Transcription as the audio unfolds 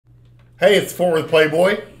Hey, it's Four with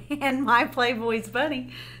Playboy. And my Playboys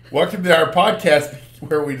Bunny. Welcome to our podcast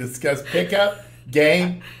where we discuss pickup,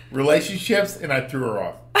 game, relationships, and I threw her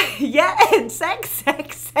off. Yeah, and sex.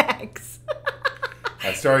 I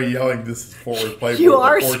started yelling, "This is Four with Playboy." You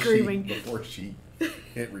are screaming. Before she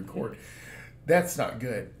hit record. That's not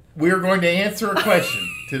good. We are going to answer a question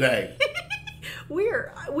today.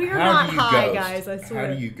 We're not high, guys, I swear.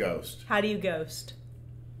 How do you ghost? How do you ghost?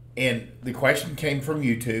 And the question came from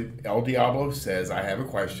YouTube. El Diablo says, I have a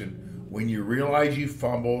question. When you realize you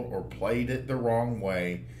fumbled or played it the wrong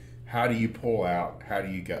way, how do you pull out? How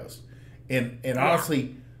do you ghost? And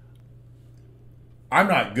honestly, I'm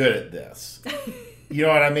not good at this. You know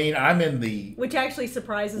what I mean? I'm in the which actually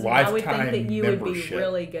surprises me. I would think that you would be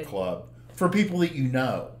really good. Club for people that you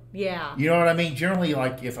know. Yeah. You know what I mean? Generally,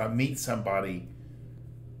 like if I meet somebody,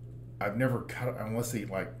 I've never cut unless they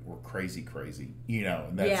like were crazy, you know,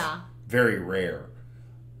 and that's very rare.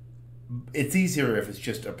 It's easier if it's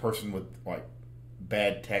just a person with like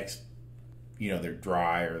bad text, you know, they're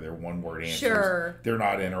dry or they're one word answers. Sure. They're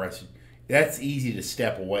not interested. That's easy to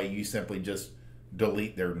step away. You simply just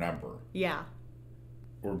delete their number. Yeah.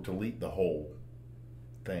 Or delete the whole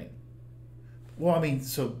thing. Well, I mean,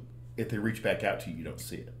 so if they reach back out to you, you don't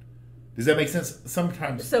see it. Does that make sense?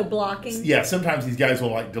 Sometimes. So blocking? Yeah, sometimes these guys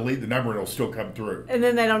will like delete the number and it'll still come through. And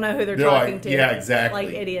then they don't know who they're talking like, to. Yeah, exactly.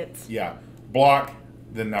 Like idiots. Yeah. Block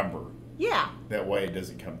the number. Yeah. That way it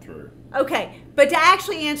doesn't come through. Okay. But to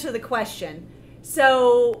actually answer the question,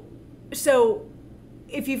 so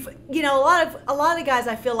if you've, you know, a lot of guys,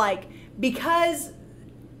 I feel like, because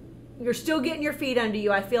you're still getting your feet under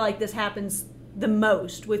you, I feel like this happens the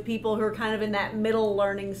most with people who are kind of in that middle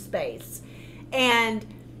learning space. And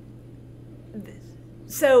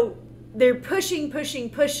so they're pushing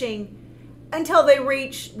until they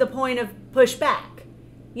reach the point of pushback,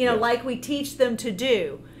 you know, like we teach them to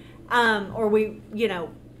do, or we, you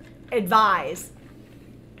know, advise.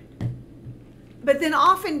 But then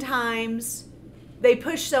oftentimes they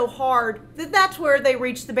push so hard that that's where they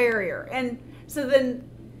reach the barrier. And so then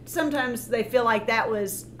sometimes they feel like that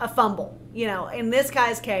was a fumble, you know, in this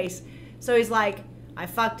guy's case. So he's like, I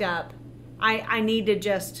fucked up. I need to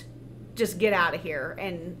just get out of here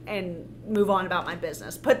and move on about my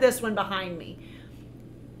business. Put this one behind me.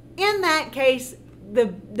 In that case, the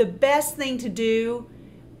best thing to do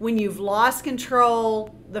when you've lost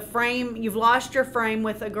control, you've lost your frame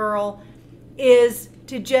with a girl, is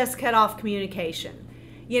to just cut off communication.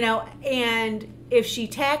 You know, and if she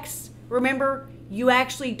texts, remember, you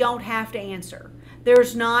actually don't have to answer.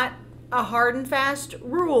 There's not a hard and fast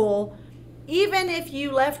rule. Even if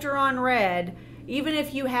you left her on red, even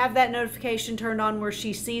if you have that notification turned on where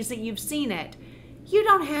she sees that you've seen it, you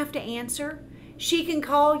don't have to answer. She can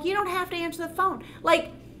call. You don't have to answer the phone. Like,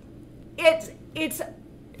 it's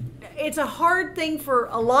a hard thing for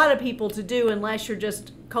a lot of people to do unless you're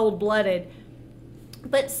just cold-blooded.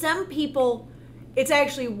 But some people, it's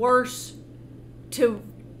actually worse to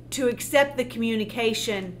accept the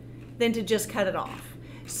communication than to just cut it off.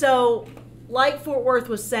 So, like Fort Worth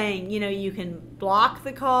was saying, you know, you can block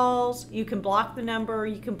the calls, you can block the number,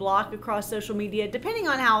 you can block across social media, depending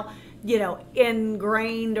on how, you know,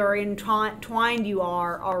 ingrained or entwined you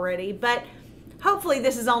are already. But hopefully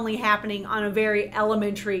this is only happening on a very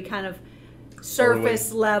elementary kind of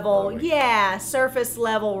surface level. Yeah, surface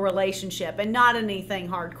level relationship and not anything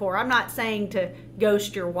hardcore. I'm not saying to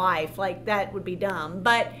ghost your wife, like that would be dumb.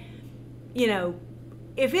 But, you know,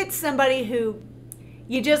 if it's somebody who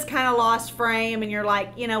you just kind of lost frame and you're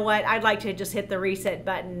like, you know what, I'd like to just hit the reset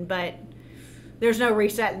button, but there's no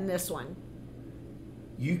reset in this one.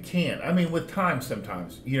 You can. I mean, with time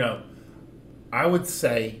sometimes, you know, I would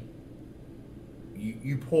say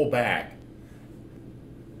you pull back.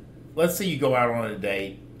 Let's say you go out on a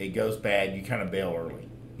date, it goes bad, you kind of bail early.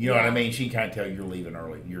 You know what I mean? She can kind of tell you're leaving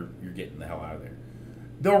early. You're getting the hell out of there.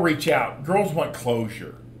 They'll reach out. Girls want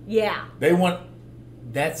closure. Yeah.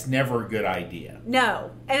 That's never a good idea.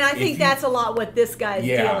 No. And I think that's a lot what this guy's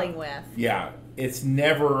dealing with. Yeah. It's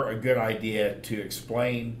never a good idea to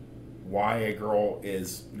explain why a girl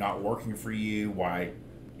is not working for you, why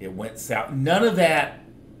it went south. None of that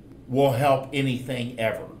will help anything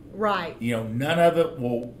ever. Right. You know, none of it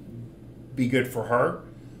will be good for her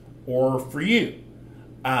or for you.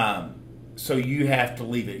 So you have to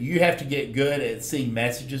leave it. You have to get good at seeing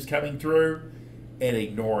messages coming through and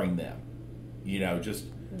ignoring them. You know, just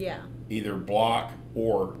either block,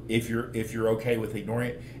 or if you're okay with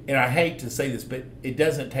ignoring it. And I hate to say this, but it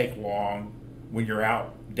doesn't take long when you're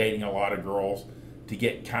out dating a lot of girls to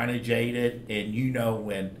get kind of jaded, and you know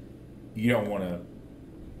when you don't want to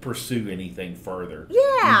pursue anything further.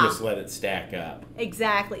 Yeah. You just let it stack up.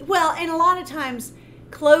 Exactly. Well, and a lot of times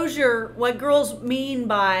closure, what girls mean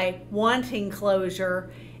by wanting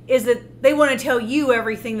closure is that they want to tell you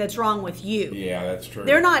everything that's wrong with you. Yeah, that's true.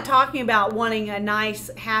 They're not talking about wanting a nice,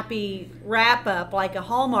 happy wrap up like a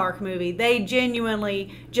Hallmark movie. They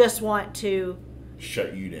genuinely just want to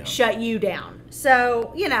shut you down. Shut you down.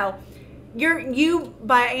 So, you know, you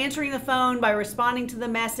by answering the phone, by responding to the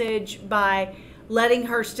message, by letting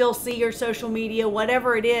her still see your social media,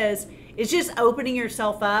 whatever it is just opening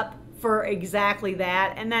yourself up for exactly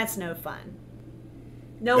that, and that's no fun.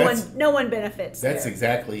 No one benefits. That's there.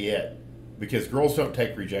 exactly it. Because girls don't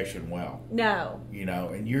take rejection well. No. You know,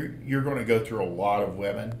 and you're going to go through a lot of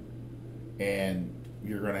women, and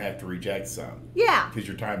you're going to have to reject some. Yeah. Because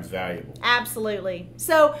your time's valuable. Absolutely.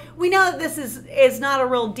 So we know that this is not a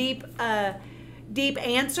real deep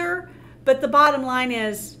answer, but the bottom line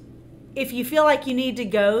is, if you feel like you need to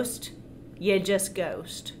ghost, you just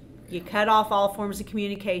ghost. You cut off all forms of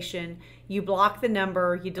communication. You block the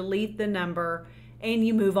number. You delete the number. And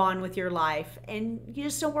you move on with your life, and you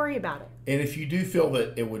just don't worry about it. And if you do feel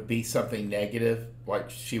that it would be something negative,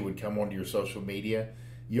 like she would come onto your social media,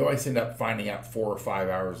 you always end up finding out 4 or 5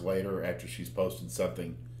 hours later after she's posted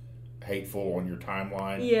something hateful on your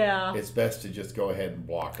timeline. Yeah. It's best to just go ahead and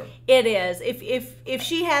block them. It is. If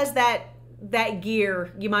she has that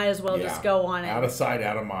gear, you might as well just go on it. Out of sight,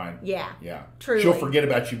 out of mind. Yeah. Yeah. Truly. She'll forget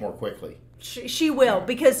about you more quickly. She will,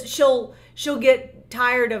 because she'll get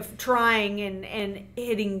tired of trying and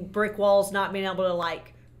hitting brick walls, not being able to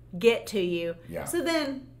like get to you. Yeah. So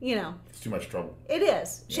then, you know, it's too much trouble. It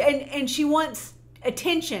is. Yeah. And she wants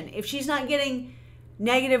attention. If she's not getting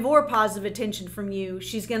negative or positive attention from you,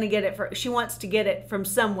 she's going to get it she wants to get it from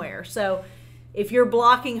somewhere. So if you're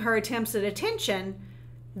blocking her attempts at attention,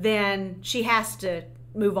 then she has to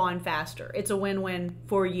move on faster. It's a win-win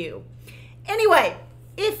for you. Anyway,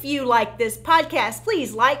 if you like this podcast,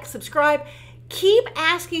 please like, subscribe. Keep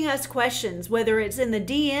asking us questions, whether it's in the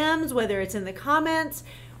DMs, whether it's in the comments.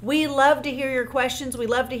 We love to hear your questions. We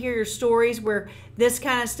love to hear your stories where this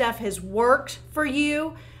kind of stuff has worked for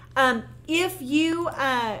you. If you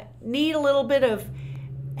need a little bit of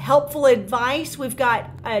helpful advice, we've got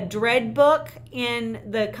a dread book in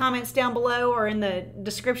the comments down below, or in the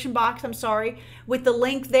description box, I'm sorry, with the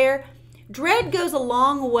link there. Dread goes a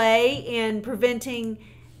long way in preventing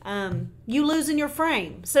you losing your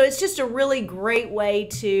frame. So it's just a really great way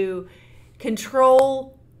to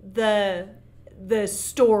control the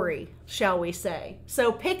story, shall we say.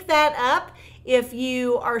 So pick that up if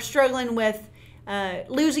you are struggling with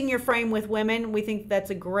losing your frame with women. We think that's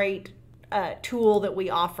a great tool that we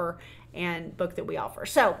offer and book that we offer.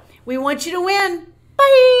 So we want you to win.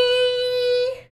 Bye!